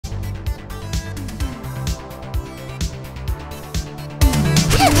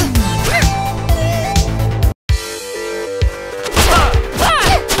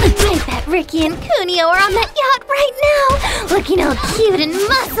Maki and Kunio are on that yacht right now, looking all cute and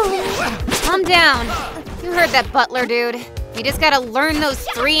muscly. Calm down. You heard that butler dude. You just gotta learn those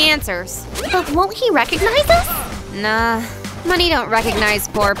 3 answers. But won't he recognize us? Nah, money don't recognize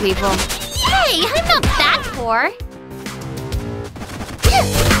poor people. Hey, I'm not that poor.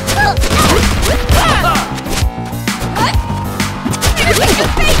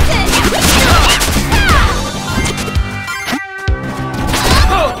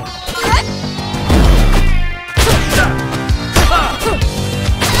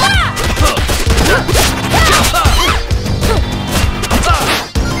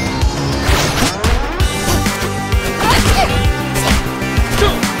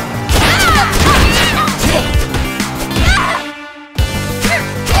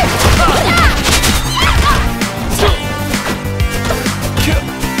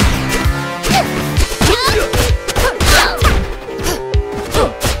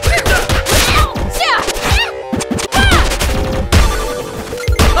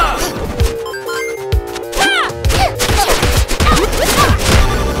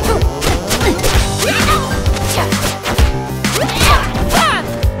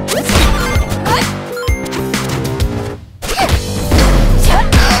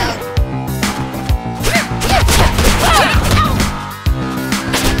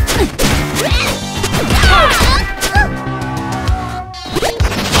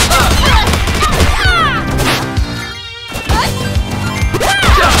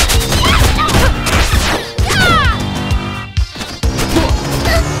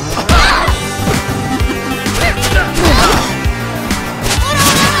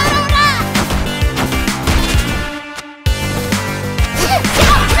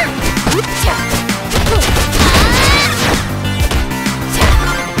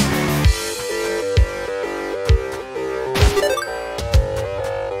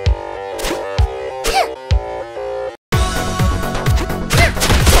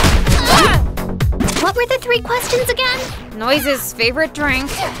 Questions again? Noise's favorite drink.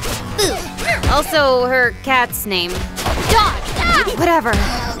 Food. Also, her cat's name. Dog. Whatever.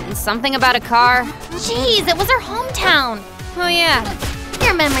 Something about a car. Jeez, it was her hometown. Oh yeah.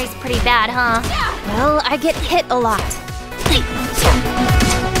 Your memory's pretty bad, huh? Well, I get hit a lot.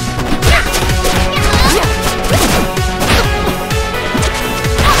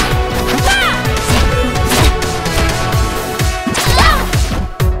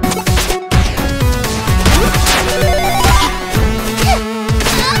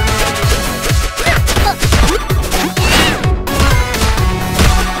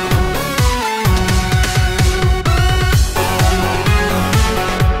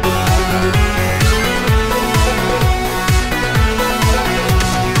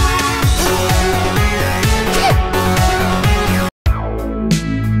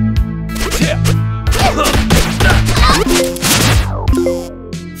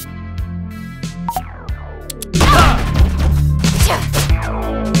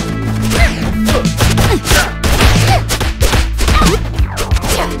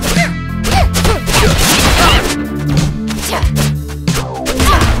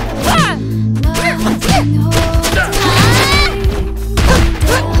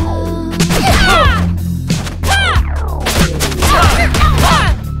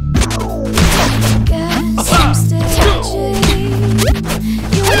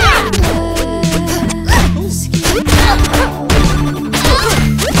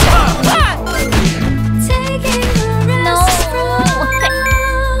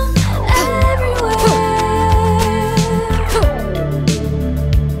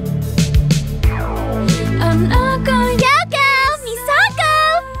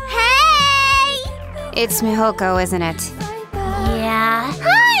 It's Mihoko, isn't it? Yeah.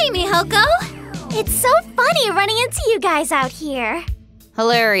 Hi, Mihoko! It's so funny running into you guys out here.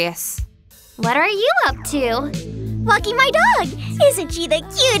 Hilarious. What are you up to? Walking my dog. Isn't she the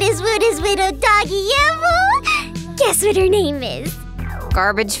cutest, woodest little doggy ever? Guess what her name is?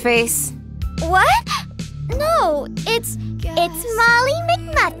 Garbage face? What? No, it's Molly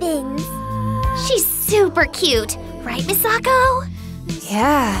McMuffins. She's super cute, right, Misako?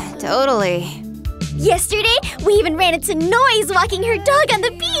 Yeah, totally. Yesterday, we even ran into Noise walking her dog on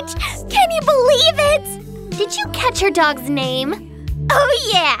the beach. Can you believe it? Did you catch her dog's name? Oh,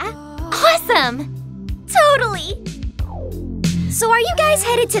 yeah. Awesome. Totally. So are you guys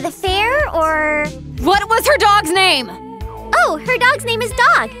headed to the fair, or? What was her dog's name? Oh, her dog's name is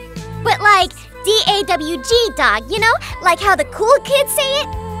Dog. But like D-A-W-G dog, you know? Like how the cool kids say it?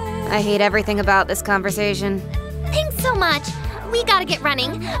 I hate everything about this conversation. Thanks so much. We gotta get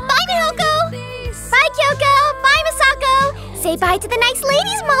running. Bye, Mihoko! Bye, Kyoko! Bye, Misako! Say bye to the nice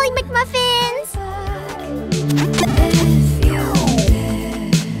ladies, Molly McMuffins!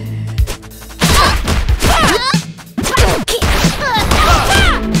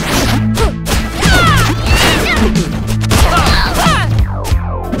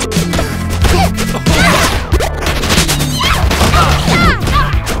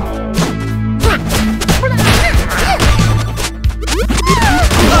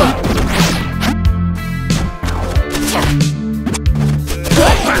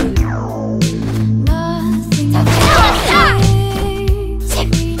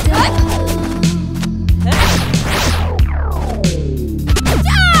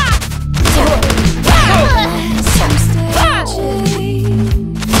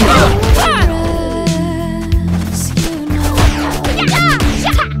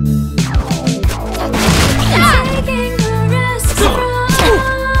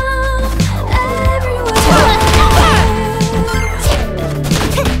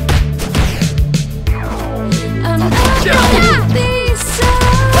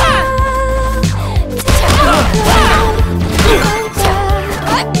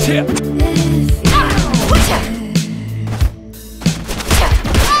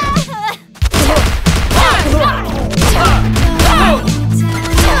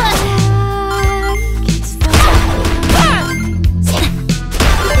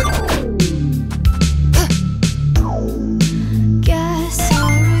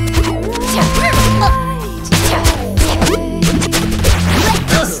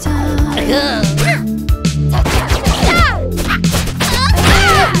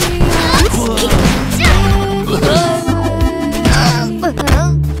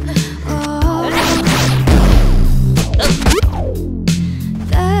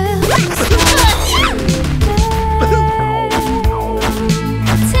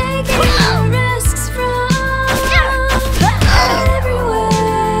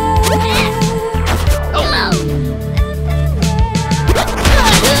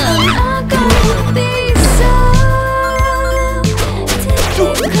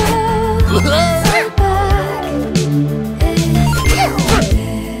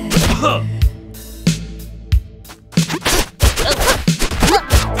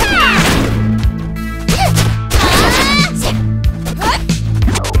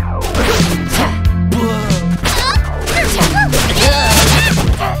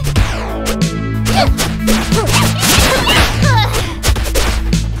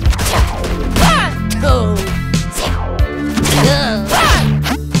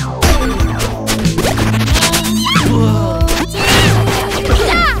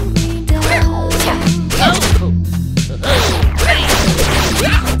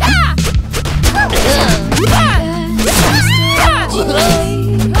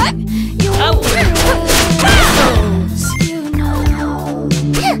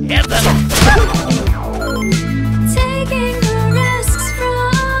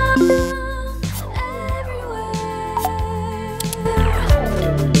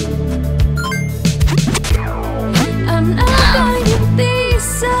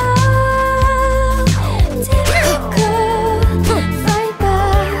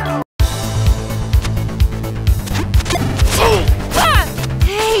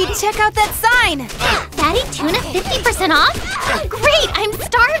 Check out that sign! Fatty tuna 50% off? Great, I'm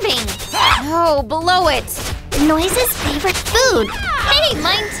starving! No, below it! Noise's favorite food. Hey,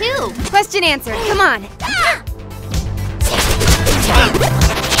 mine too! Question answered, come on!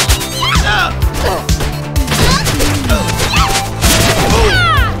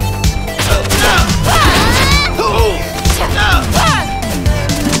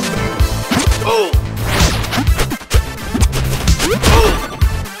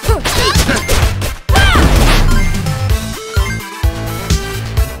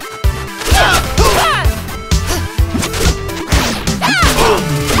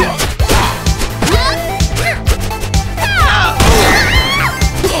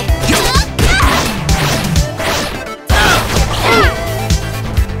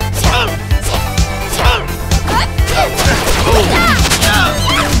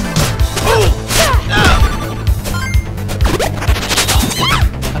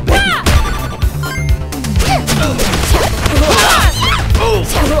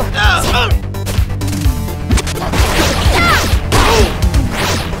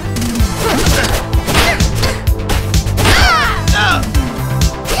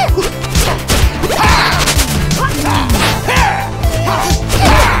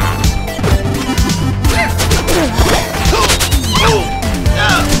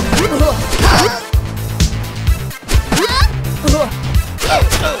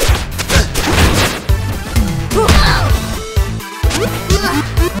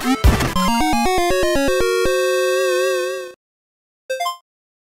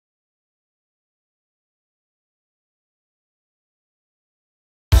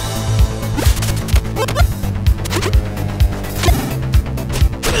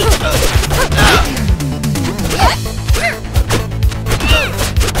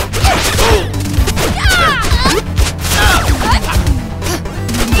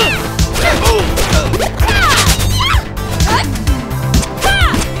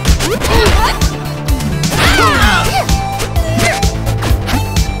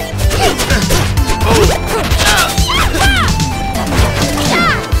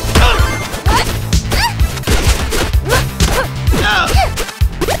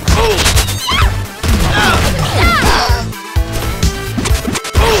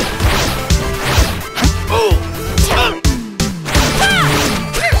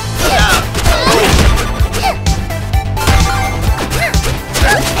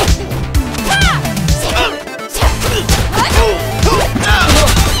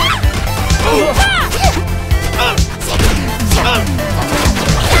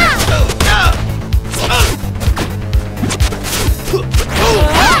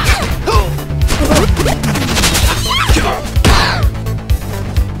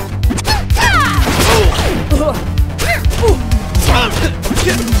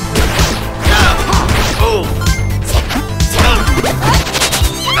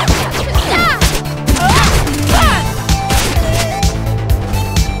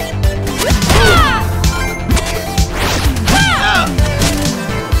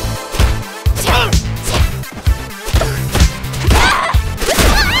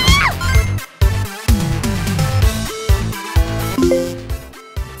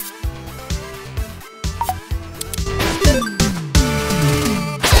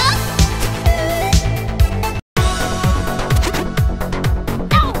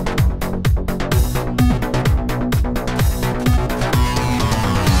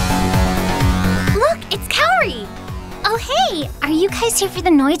 you guys here for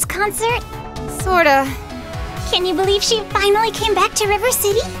the Noise concert? Sorta. Can you believe she finally came back to River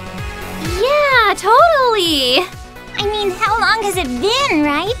City? Yeah, totally. I mean, how long has it been,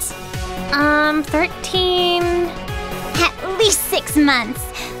 right? 13... At least 6 months.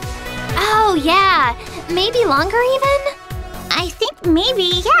 Oh, yeah. Maybe longer even? I think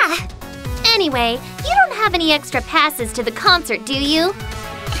maybe, yeah. Anyway, you don't have any extra passes to the concert, do you?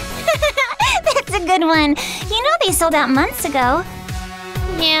 That's a good one. You know they sold out months ago.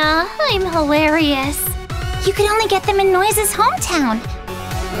 Yeah, I'm hilarious. You could only get them in Noise's hometown.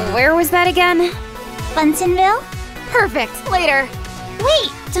 Where was that again? Funsonville? Perfect. Later.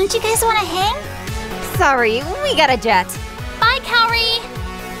 Wait, don't you guys want to hang? Sorry, we got a jet. Bye, Kaori.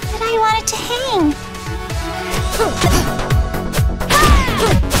 But I wanted to hang.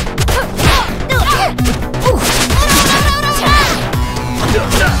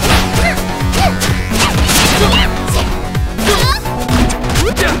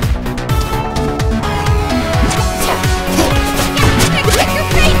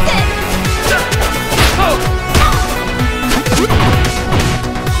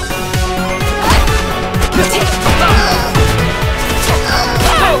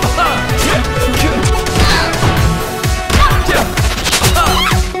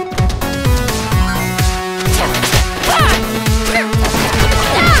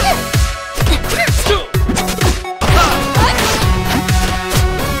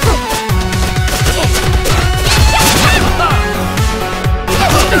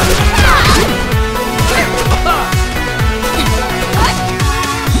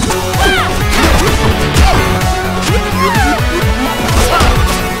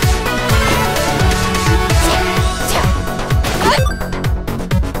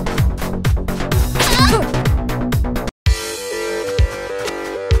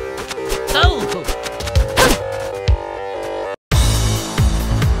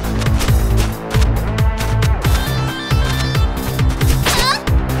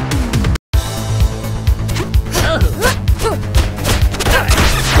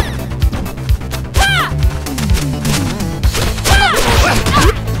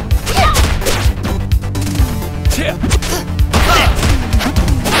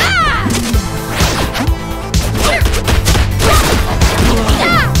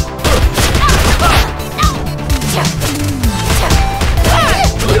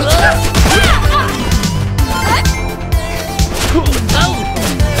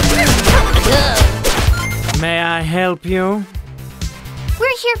 May I help you?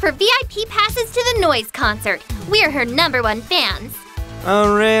 We're here for VIP passes to the Noise concert. We're her #1 fans.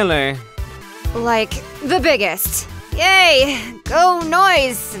 Oh, really? Like, the biggest. Yay! Go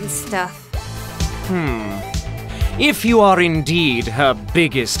Noise and stuff. If you are indeed her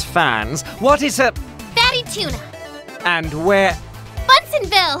biggest fans, what is her... Fatty Tuna. And where...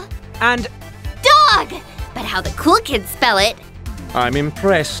 Funsonville. And... Dog. But how the cool kids spell it. I'm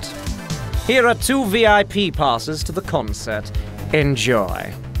impressed. Here are 2 VIP passes to the concert.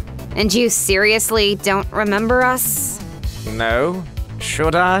 Enjoy. And you seriously don't remember us? No?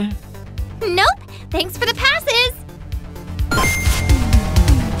 Should I? Nope. Thanks for the passes.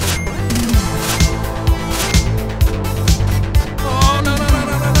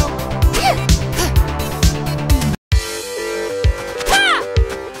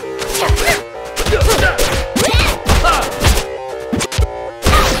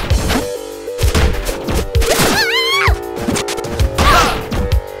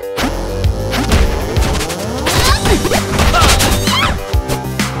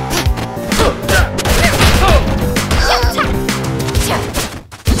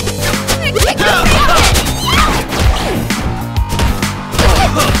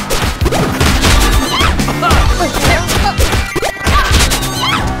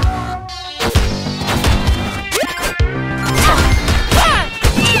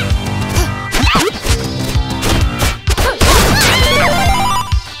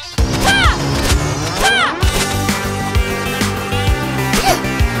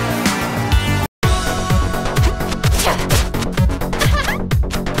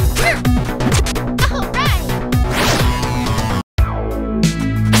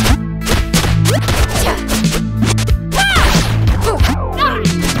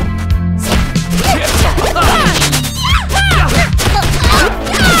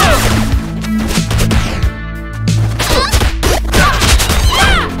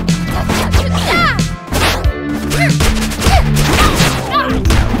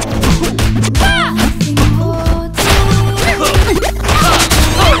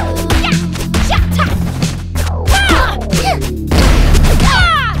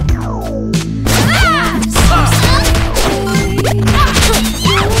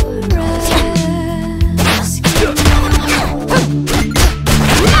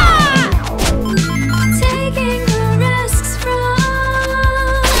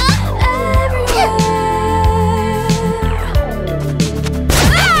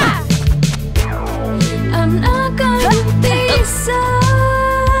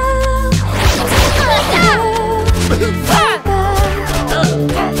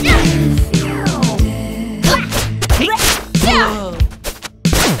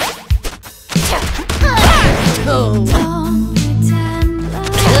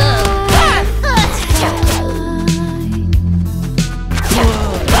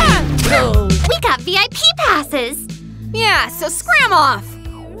 got VIP passes! Yeah, so scram off!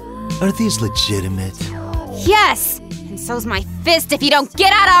 Are these legitimate? Yes! And so's my fist if you don't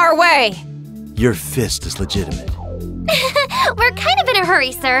get out of our way! Your fist is legitimate. We're kind of in a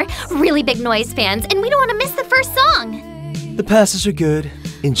hurry, sir. Really big Noise fans, and we don't want to miss the first song. The passes are good.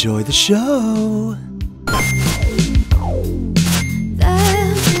 Enjoy the show.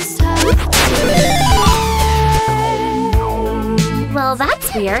 Well,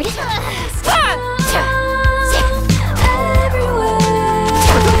 that's weird.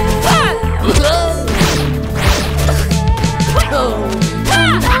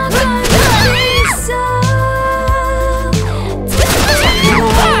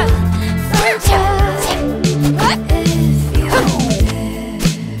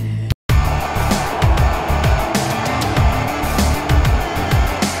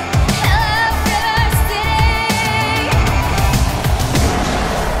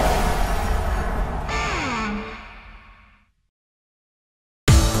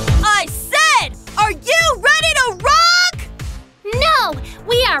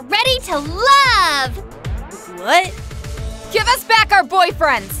 Ready to love! What? Give us back our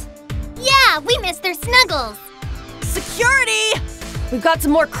boyfriends! Yeah, we missed their snuggles. Security! We've got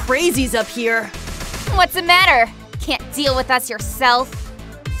some more crazies up here. What's the matter? Can't deal with us yourself?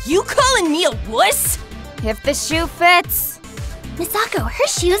 You calling me a wuss? If the shoe fits. Misako, her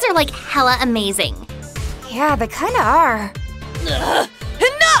shoes are like hella amazing. Yeah, they kinda are. Ugh,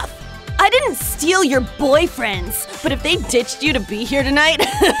 enough! I didn't steal your boyfriends, but if they ditched you to be here tonight,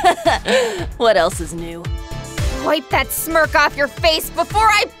 what else is new? Wipe that smirk off your face before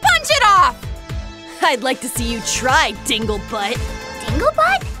I punch it off! I'd like to see you try, Dinglebutt.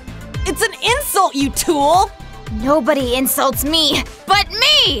 Dinglebutt? It's an insult, you tool! Nobody insults me, but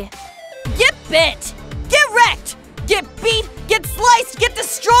me! Get bit! Get wrecked! Get beat! Get sliced! Get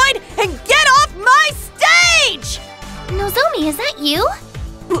destroyed! And get off my stage! Nozomi, is that you?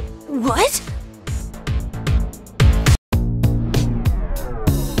 What?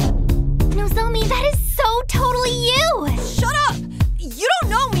 Nozomi, that is so totally you! Shut up! You don't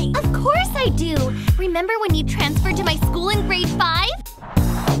know me! Of course I do! Remember when you transferred to my school in grade 5?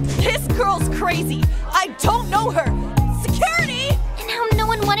 This girl's crazy! I don't know her! Security! And how no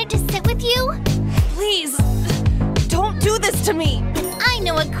one wanted to sit with you? Please, don't do this to me! I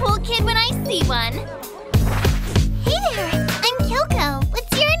know a cool kid when I see one. Hey there, I'm Kyoko.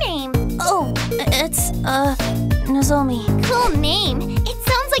 What's your name? Oh, it's, Nozomi. Cool name. It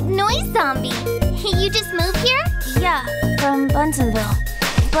sounds like Noise Zombie. You just moved here? Yeah, from Bunsenville.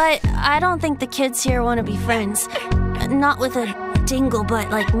 But I don't think the kids here want to be friends. Not with a dinglebutt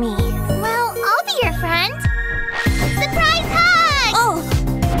like me. Well, I'll be your friend. Surprise hug! Oh!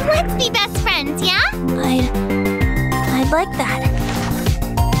 Let's be best friends, yeah? I'd like that.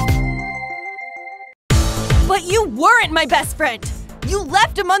 But you weren't my best friend! You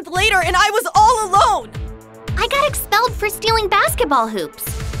left a month later and I was all alone! I got expelled for stealing basketball hoops.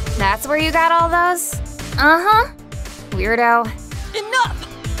 That's where you got all those? Uh-huh. Weirdo.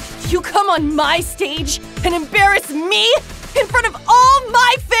 Enough! You come on my stage and embarrass me in front of all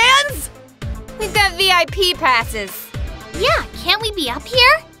my fans? We've got VIP passes. Yeah, can't we be up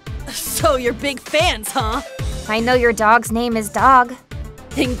here? So you're big fans, huh? I know your dog's name is Dog.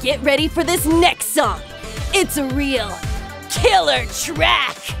 Then get ready for this next song. It's a real killer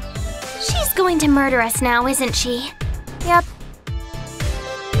track. She's going to murder us now, isn't she? Yep.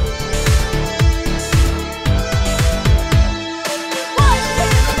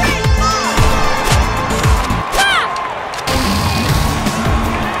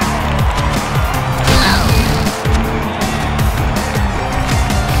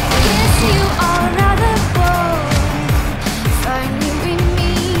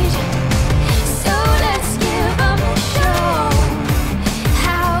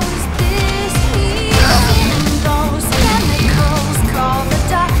 Those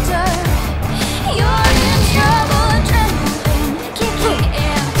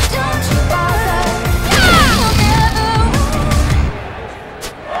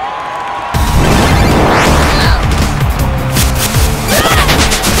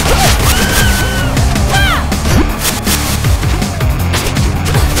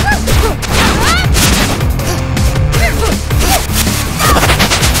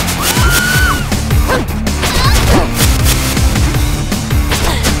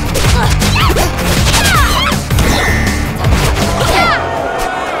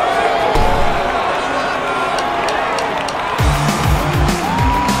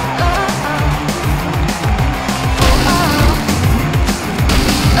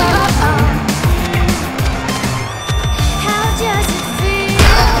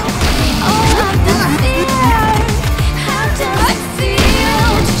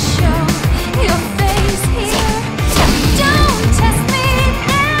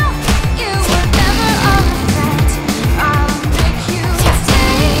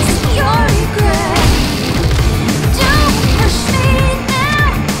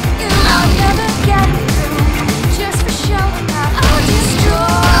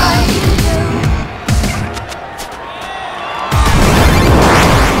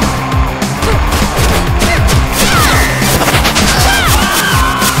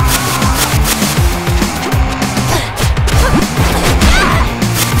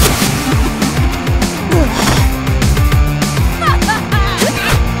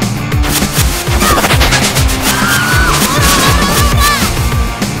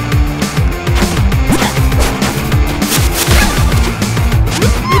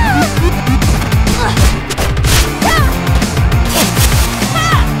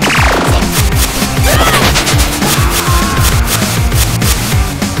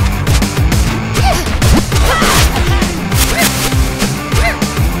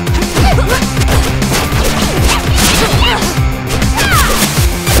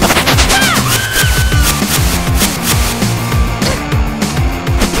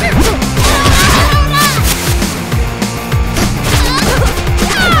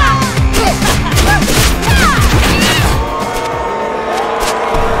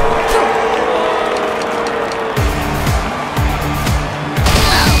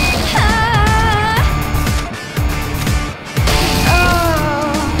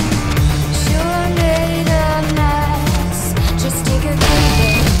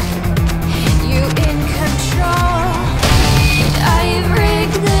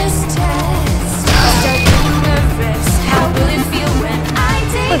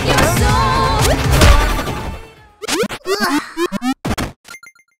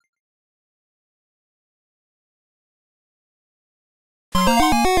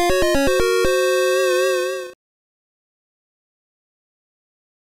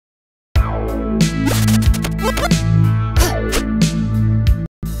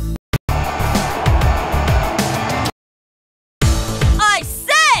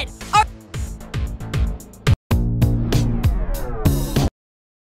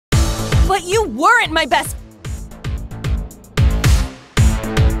weren't my best.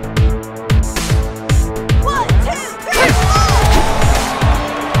 One, two, three,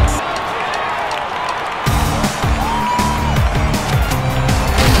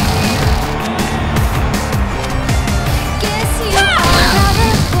 Guess you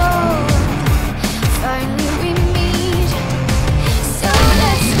rather go. Finally we meet. So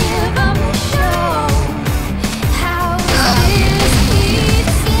let's give 'em a show. How this heat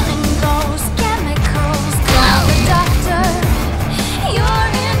feeling goes, chemicals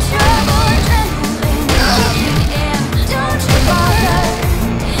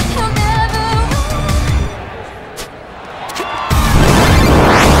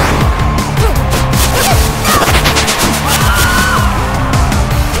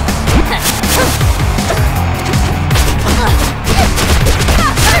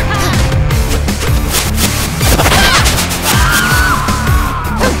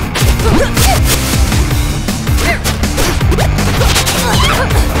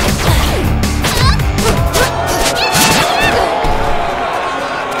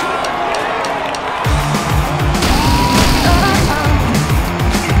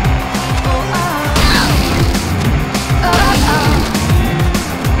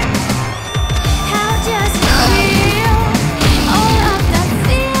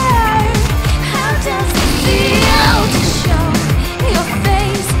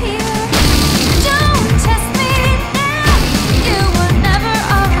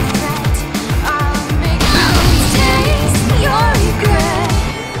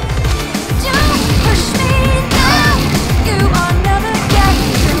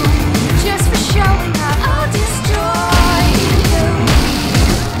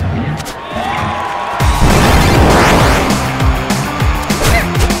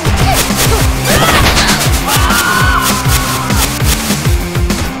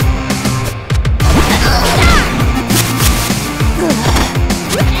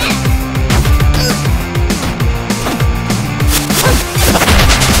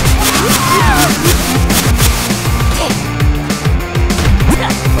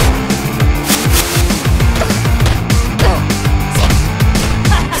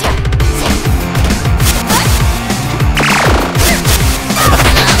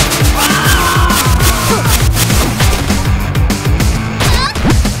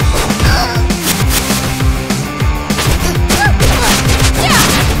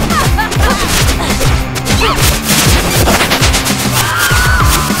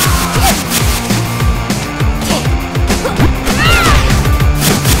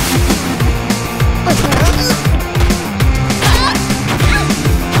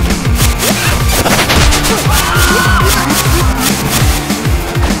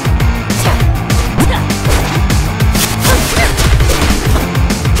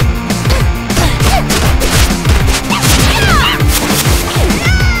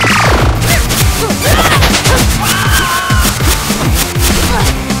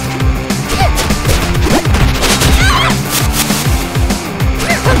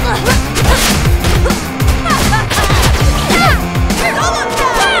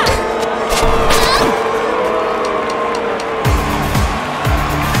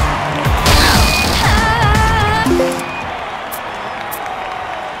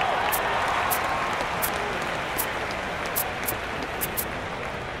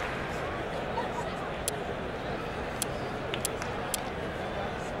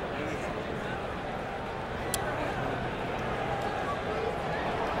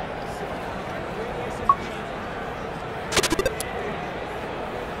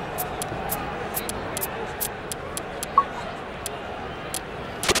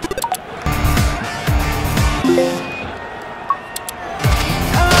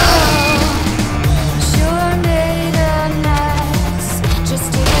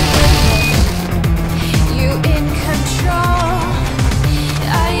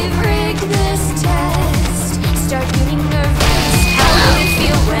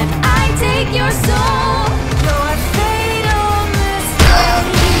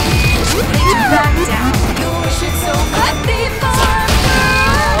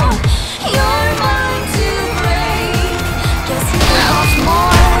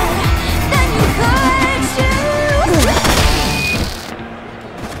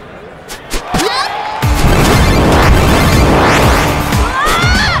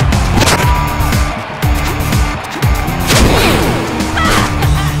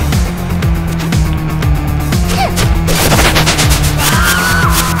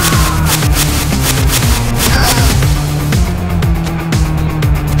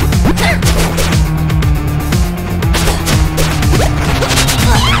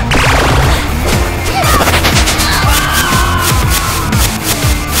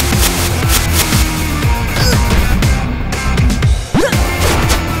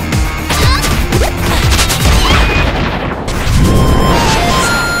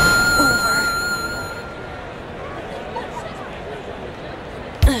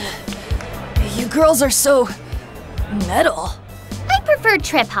girls are so metal. I prefer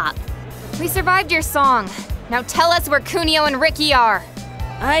trip hop. We survived your song. Now tell us where Kunio and Ricky are.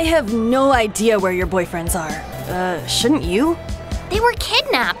 I have no idea where your boyfriends are. Shouldn't you? They were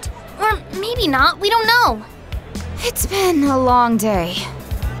kidnapped. Or maybe not, we don't know. It's been a long day.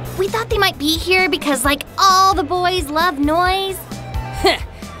 We thought they might be here because, like, all the boys love noise.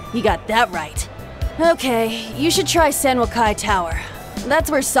 You got that right. Okay, you should try Sanwakai Tower.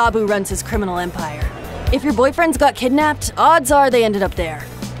 That's where Sabu runs his criminal empire. If your boyfriends got kidnapped, odds are they ended up there.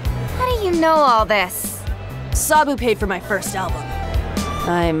 How do you know all this? Sabu paid for my first album.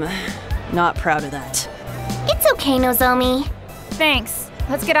 I'm not proud of that. It's okay, Nozomi. Thanks.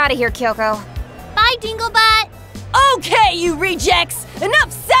 Let's get out of here, Kyoko. Bye, Dinglebutt. Okay, you rejects!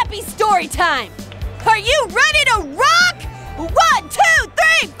 Enough sappy story time! Are you ready to rock? 1, 2,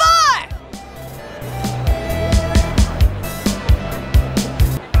 3, 4!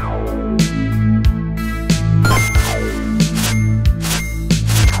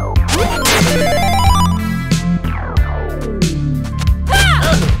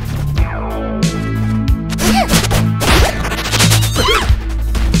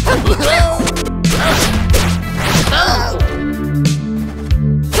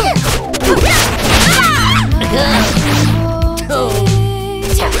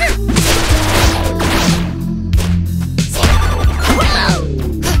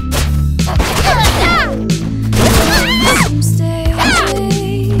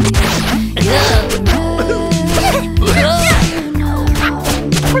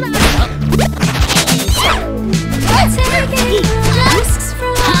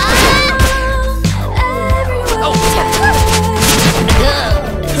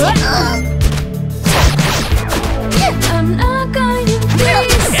 I'm not going to be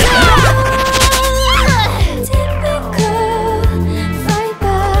so typical. Fight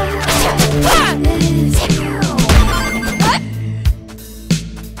back. It's you.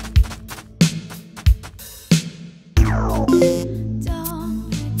 Don't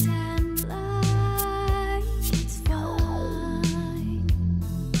pretend like it's fine.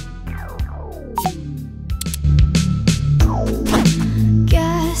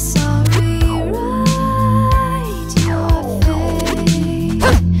 Guess I'll rewrite your fate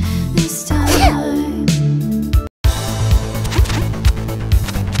this time.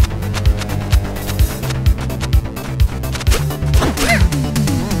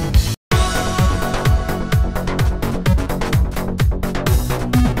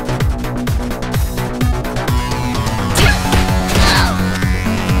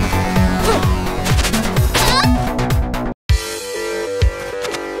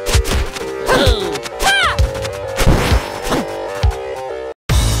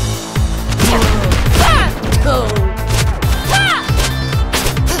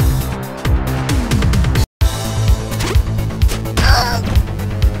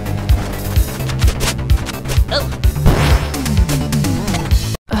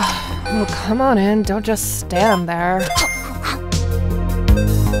 Oh, come on in. Don't just stand there.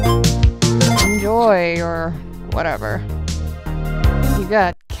 Enjoy, or whatever. You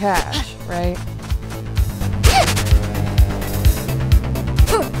got cash, right?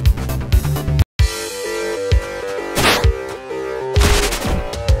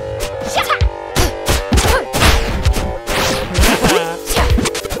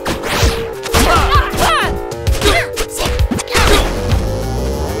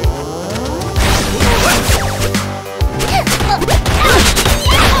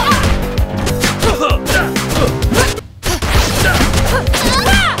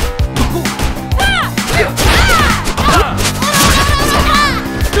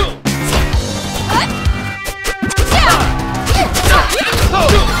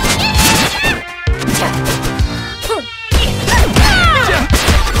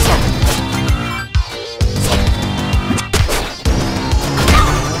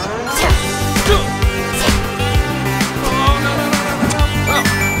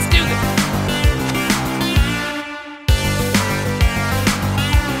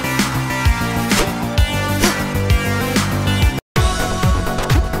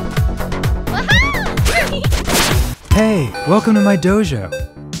 Hey, welcome to my dojo.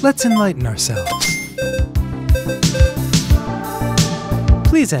 Let's enlighten ourselves.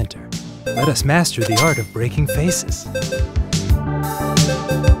 Please enter. Let us master the art of breaking faces.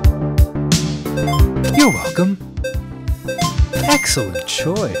 You're welcome. Excellent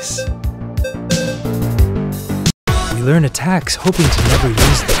choice. We learn attacks hoping to never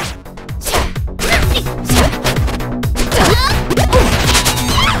use them.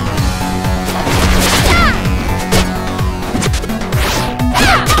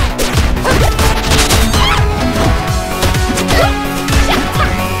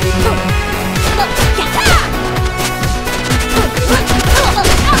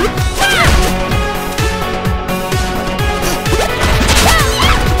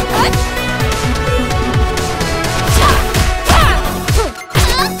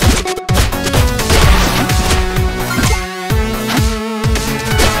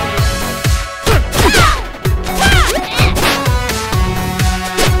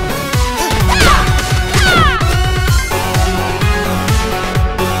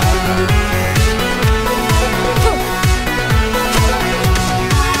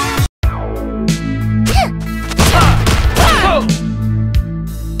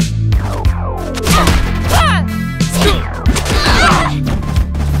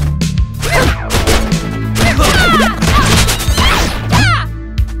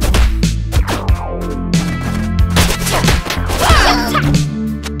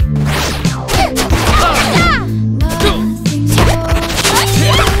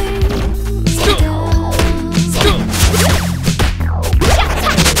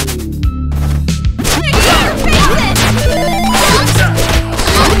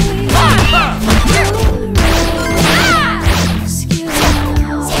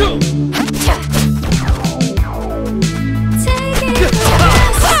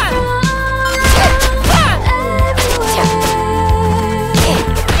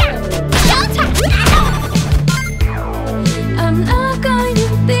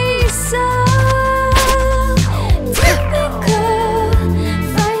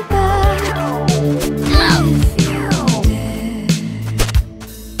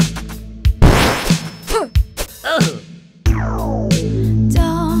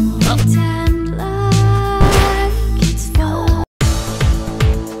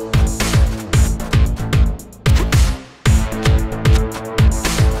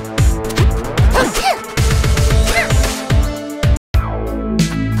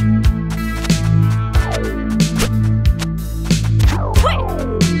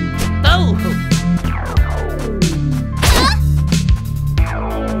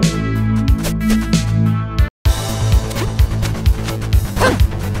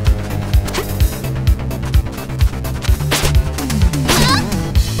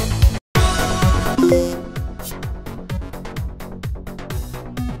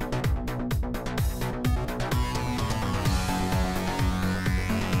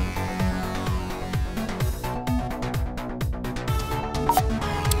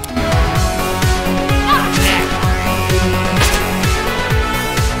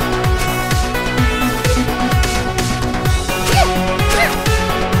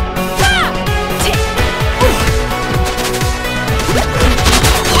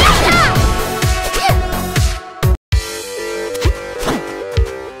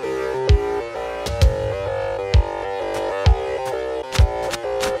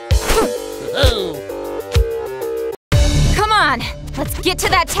 get to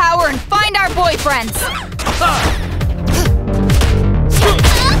that tower and find our boyfriends!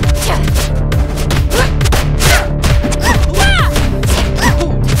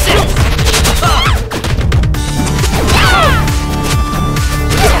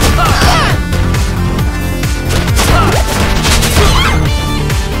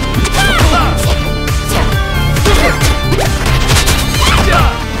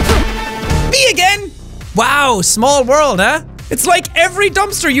 Me again? Wow, small world, huh? It's like every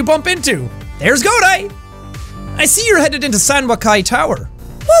dumpster you bump into. There's Godai. I see you're headed into Sanwakai Tower.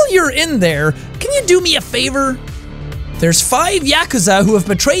 While you're in there, can you do me a favor? There's 5 Yakuza who have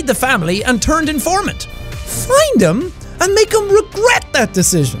betrayed the family and turned informant. Find them and make them regret that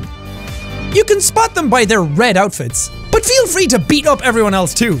decision. You can spot them by their red outfits, but feel free to beat up everyone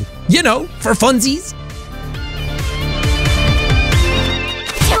else too. You know, for funsies.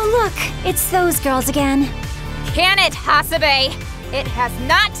 Oh, look, it's those girls again. Can it, Hasabe? It has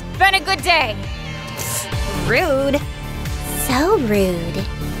not been a good day. Rude. So rude.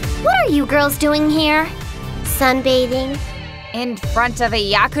 What are you girls doing here? Sunbathing? In front of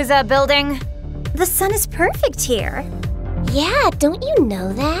a Yakuza building? The sun is perfect here. Yeah, don't you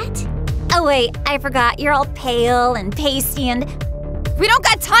know that? Oh wait, I forgot. You're all pale and pasty and... We don't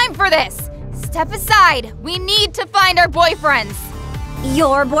got time for this! Step aside. We need to find our boyfriends.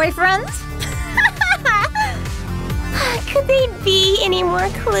 Your boyfriends? Could they be any more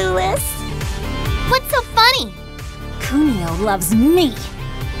clueless? What's so funny? Kunio loves me.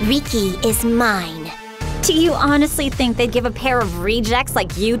 Riki is mine. Do you honestly think they'd give a pair of rejects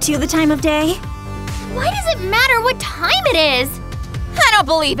like you two the time of day? Why does it matter what time it is? I don't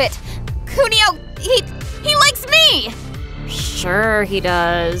believe it. Kunio, he likes me! Sure he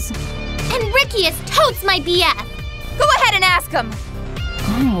does. And Riki is totes my BF. Go ahead and ask him.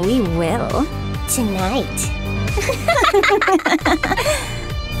 Oh, we will. Tonight.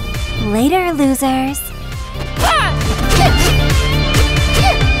 Later, losers.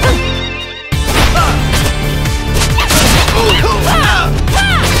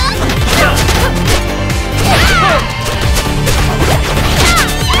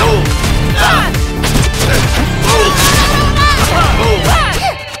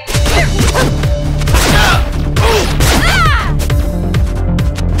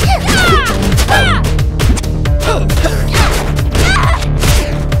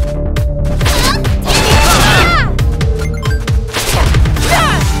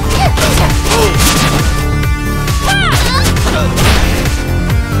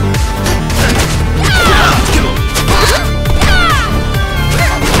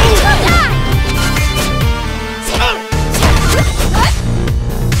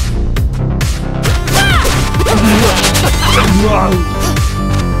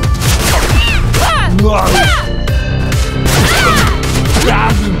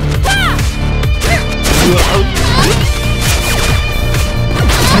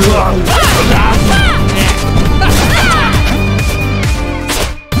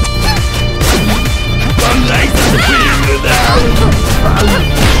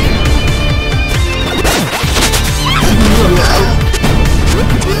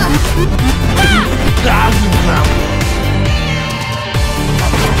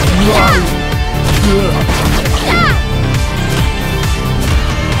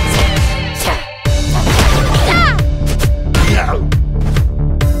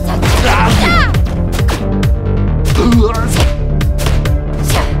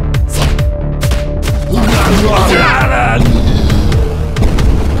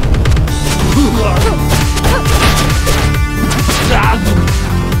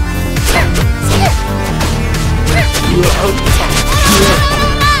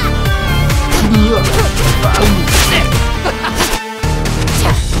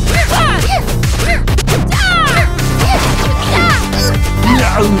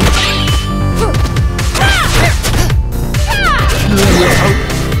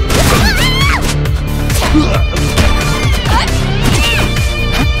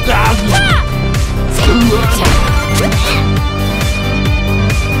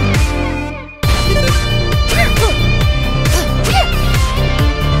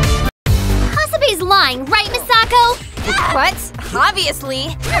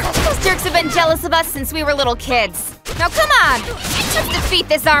 Obviously. Those jerks have been jealous of us since we were little kids. Now come on! Let's defeat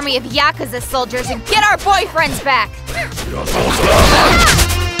this army of Yakuza soldiers and get our boyfriends back!